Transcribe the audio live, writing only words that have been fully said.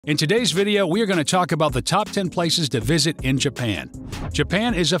In today's video, we are going to talk about the top 10 places to visit in Japan.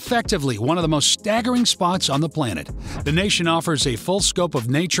 Japan is effectively one of the most staggering spots on the planet. The nation offers a full scope of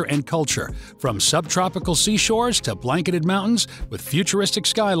nature and culture, from subtropical seashores to blanketed mountains with futuristic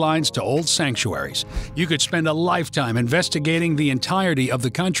skylines to old sanctuaries. You could spend a lifetime investigating the entirety of the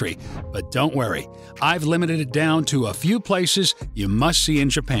country, but don't worry, I've limited it down to a few places you must see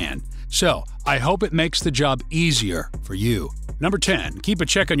in Japan. So, I hope it makes the job easier for you. Number 10. Keep a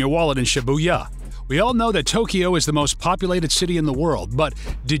check on your wallet in Shibuya. We all know that Tokyo is the most populated city in the world, but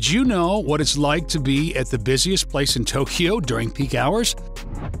did you know what it's like to be at the busiest place in Tokyo during peak hours?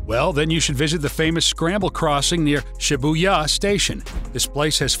 Well, then you should visit the famous Scramble Crossing near Shibuya Station. This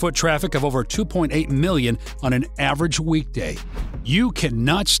place has foot traffic of over 2.8 million on an average weekday. You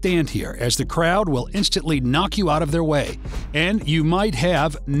cannot stand here, as the crowd will instantly knock you out of their way, and you might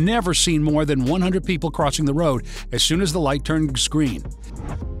have never seen more than 100 people crossing the road as soon as the light turns green.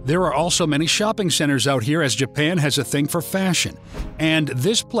 There are also many shopping centers out here, as Japan has a thing for fashion, and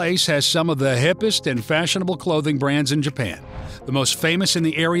this place has some of the hippest and fashionable clothing brands in Japan. The most famous in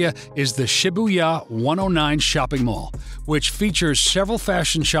the area is the Shibuya 109 shopping mall, which features several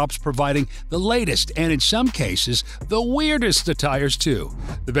fashion shops providing the latest and, in some cases, the weirdest attires too.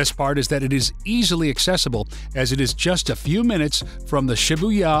 The best part is that it is easily accessible, as it is just a few minutes from the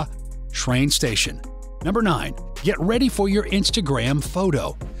Shibuya train station. Number 9. Get ready for your Instagram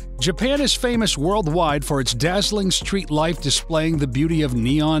photo. Japan is famous worldwide for its dazzling street life displaying the beauty of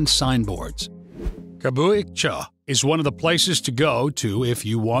neon signboards. Kabukicho is one of the places to go to if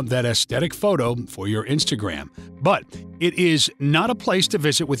you want that aesthetic photo for your Instagram. But it is not a place to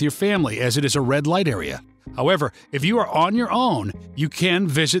visit with your family, as it is a red light area. However, if you are on your own, you can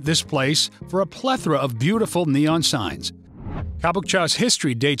visit this place for a plethora of beautiful neon signs. Kabukicho's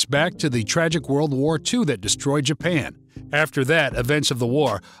history dates back to the tragic World War II that destroyed Japan. After that, events of the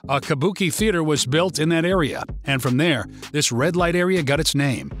war, a kabuki theater was built in that area, and from there, this red light area got its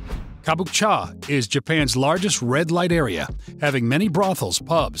name. Kabukicho is Japan's largest red light area, having many brothels,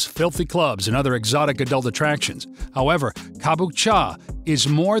 pubs, filthy clubs, and other exotic adult attractions. However, Kabukicho is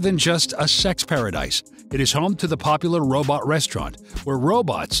more than just a sex paradise. It is home to the popular robot restaurant, where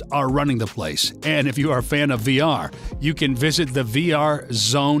robots are running the place. And if you are a fan of VR, you can visit the VR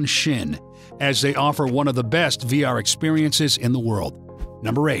Zone Shin, as they offer one of the best VR experiences in the world.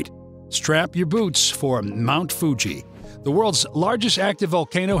 Number 8. Strap your boots for Mount Fuji. The world's largest active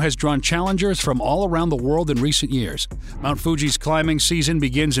volcano has drawn challengers from all around the world in recent years. Mount Fuji's climbing season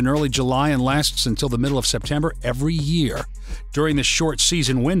begins in early July and lasts until the middle of September every year. During the short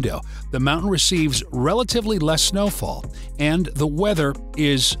season window, the mountain receives relatively less snowfall, and the weather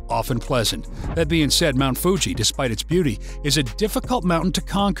is often pleasant. That being said, Mount Fuji, despite its beauty, is a difficult mountain to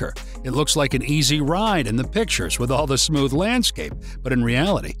conquer. It looks like an easy ride in the pictures with all the smooth landscape, but in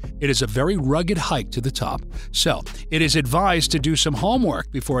reality, it is a very rugged hike to the top. So, it is advised to do some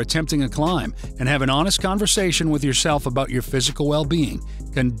homework before attempting a climb and have an honest conversation with yourself about your physical well-being,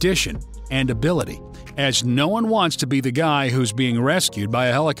 condition, and ability, as no one wants to be the guy who's being rescued by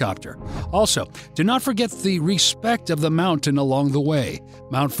a helicopter. Also, do not forget the respect of the mountain along the way.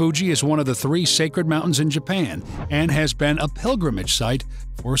 Mount Fuji is one of the 3 sacred mountains in Japan and has been a pilgrimage site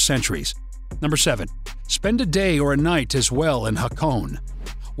for centuries. Number 7. Spend a day or a night as well in Hakone.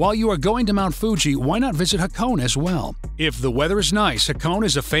 While you are going to Mount Fuji, why not visit Hakone as well? If the weather is nice, Hakone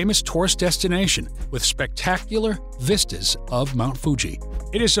is a famous tourist destination with spectacular vistas of Mount Fuji.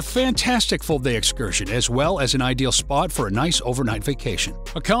 It is a fantastic full-day excursion, as well as an ideal spot for a nice overnight vacation.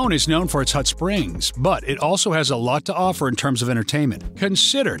 Hakone is known for its hot springs, but it also has a lot to offer in terms of entertainment.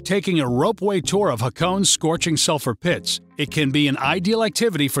 Consider taking a ropeway tour of Hakone's scorching sulfur pits. It can be an ideal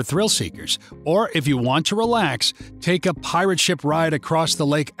activity for thrill seekers, or if you want to relax, take a pirate ship ride across the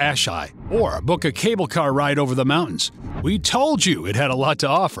Lake Ashai, or book a cable car ride over the mountains. We told you it had a lot to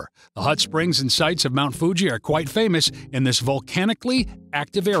offer. The hot springs and sights of Mount Fuji are quite famous in this volcanically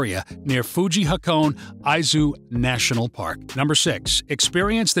active area near Fuji Hakone Aizu National Park. Number 6.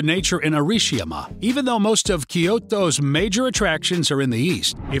 Experience the nature in Arashiyama. Even though most of Kyoto's major attractions are in the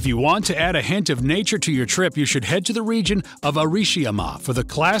east, if you want to add a hint of nature to your trip, you should head to the region of Arashiyama for the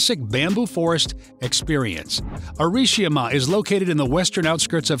classic bamboo forest experience. Arashiyama is located in the western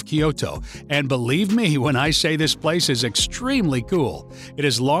outskirts of Kyoto, and believe me when I say this place is extremely cool. It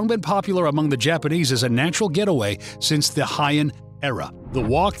has long been popular among the Japanese as a natural getaway since the Heian era. The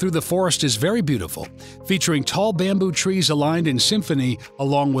walk through the forest is very beautiful, featuring tall bamboo trees aligned in symphony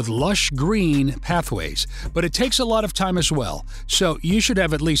along with lush green pathways, but it takes a lot of time as well, so you should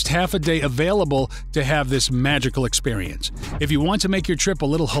have at least half a day available to have this magical experience. If you want to make your trip a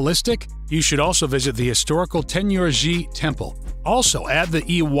little holistic, you should also visit the historical Tenryuji Temple. Also, add the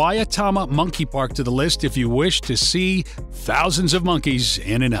Iwayatama Monkey Park to the list if you wish to see thousands of monkeys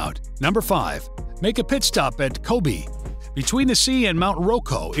in and out. Number 5. Make a pit stop at Kobe. Between the sea and Mount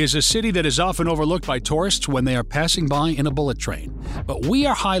Roko is a city that is often overlooked by tourists when they are passing by in a bullet train. But we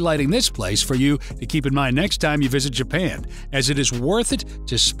are highlighting this place for you to keep in mind next time you visit Japan, as it is worth it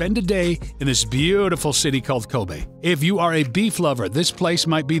to spend a day in this beautiful city called Kobe. If you are a beef lover, this place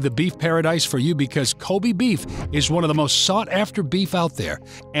might be the beef paradise for you because Kobe beef is one of the most sought-after beef out there,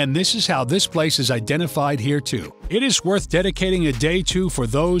 and this is how this place is identified here too. It is worth dedicating a day to for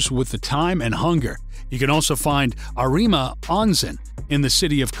those with the time and hunger. You can also find Arima Onsen in the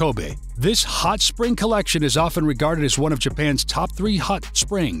city of Kobe. This hot spring collection is often regarded as one of Japan's top 3 hot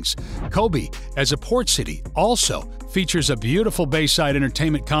springs. Kobe, as a port city, also features a beautiful bayside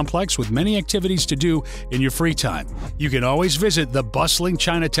entertainment complex with many activities to do in your free time. You can always visit the bustling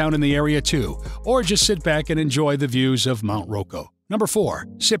Chinatown in the area too, or just sit back and enjoy the views of Mount Roko. Number 4.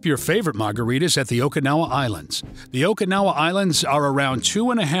 Sip your favorite margaritas at the Okinawa Islands. The Okinawa Islands are around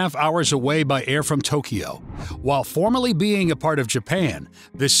 2.5 hours away by air from Tokyo. While formerly being a part of Japan,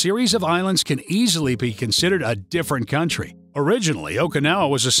 this series of islands can easily be considered a different country. Originally, Okinawa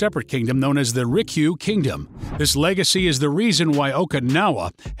was a separate kingdom known as the Ryukyu Kingdom. This legacy is the reason why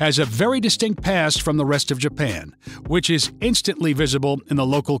Okinawa has a very distinct past from the rest of Japan, which is instantly visible in the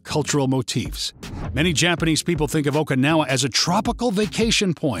local cultural motifs. Many Japanese people think of Okinawa as a tropical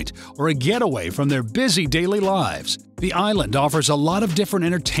vacation point or a getaway from their busy daily lives. The island offers a lot of different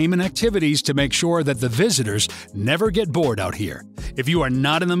entertainment activities to make sure that the visitors never get bored out here. If you are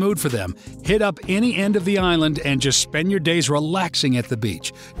not in the mood for them, hit up any end of the island and just spend your days relaxing at the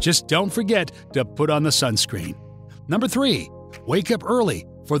beach. Just don't forget to put on the sunscreen. Number 3. Wake up early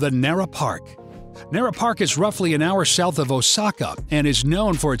for the Nara Park. Nara Park is roughly an hour south of Osaka and is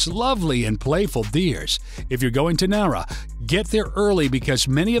known for its lovely and playful deers. If you're going to Nara, get there early because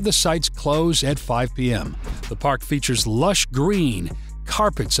many of the sites close at 5 p.m. The park features lush green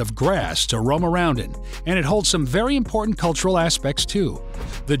carpets of grass to roam around in, and it holds some very important cultural aspects too.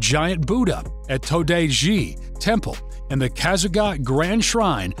 The giant Buddha at Todeiji Temple and the Kanazawa Grand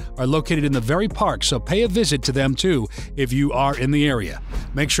Shrine are located in the very park, so pay a visit to them too if you are in the area.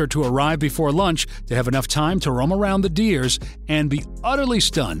 Make sure to arrive before lunch to have enough time to roam around the deers and be utterly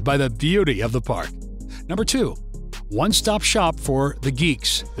stunned by the beauty of the park. Number 2. One-stop shop for the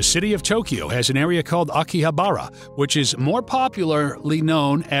geeks. The city of Tokyo has an area called Akihabara, which is more popularly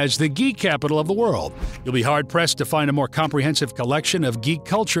known as the geek capital of the world. You'll be hard-pressed to find a more comprehensive collection of geek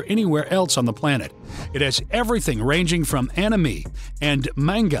culture anywhere else on the planet. It has everything ranging from anime and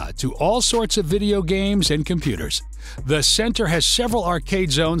manga to all sorts of video games and computers. The center has several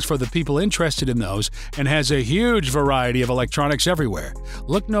arcade zones for the people interested in those and has a huge variety of electronics everywhere.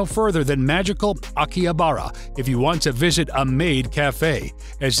 Look no further than magical Akihabara if you want to visit a maid cafe,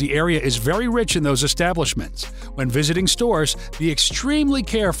 as the area is very rich in those establishments. When visiting stores, be extremely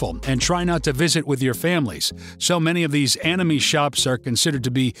careful and try not to visit with your families. So many of these anime shops are considered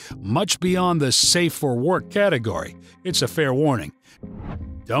to be much beyond the safe for work category. It's a fair warning.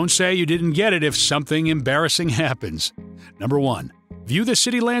 Don't say you didn't get it if something embarrassing happens. Number 1. View the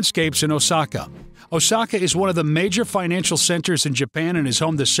city landscapes in Osaka. Osaka is one of the major financial centers in Japan and is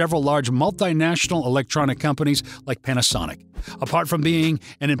home to several large multinational electronic companies like Panasonic. Apart from being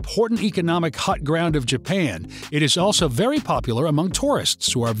an important economic hot ground of Japan, it is also very popular among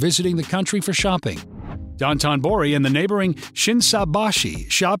tourists who are visiting the country for shopping. Dotonbori and the neighboring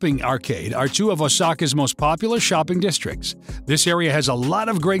Shinsabashi shopping arcade are 2 of Osaka's most popular shopping districts. This area has a lot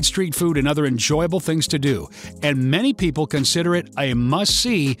of great street food and other enjoyable things to do, and many people consider it a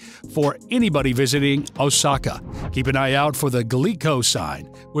must-see for anybody visiting Osaka. Keep an eye out for the Glico sign,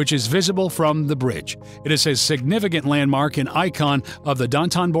 which is visible from the bridge. It is a significant landmark and icon of the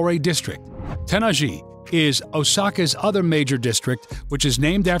Dotonbori district. Tennoji is Osaka's other major district, which is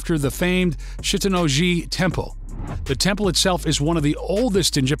named after the famed Shitennoji Temple. The temple itself is one of the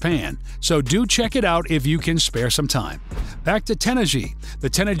oldest in Japan, so do check it out if you can spare some time. Back to Tennoji. The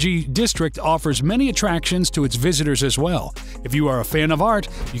Tennoji district offers many attractions to its visitors as well. If you are a fan of art,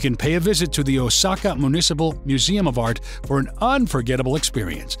 you can pay a visit to the Osaka Municipal Museum of Art for an unforgettable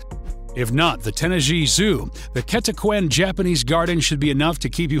experience. If not, the Tennoji Zoo, the Ketakuen Japanese Garden should be enough to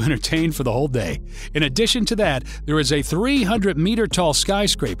keep you entertained for the whole day. In addition to that, there is a 300-meter-tall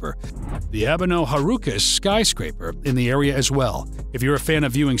skyscraper, the Abeno Harukas skyscraper, in the area as well. If you're a fan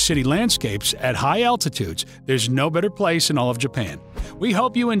of viewing city landscapes at high altitudes, there's no better place in all of Japan. We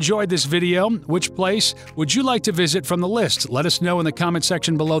hope you enjoyed this video. Which place would you like to visit from the list? Let us know in the comment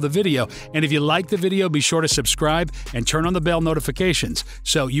section below the video. And if you like the video, be sure to subscribe and turn on the bell notifications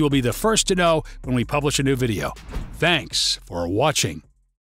so you will be the first to know when we publish a new video. Thanks for watching.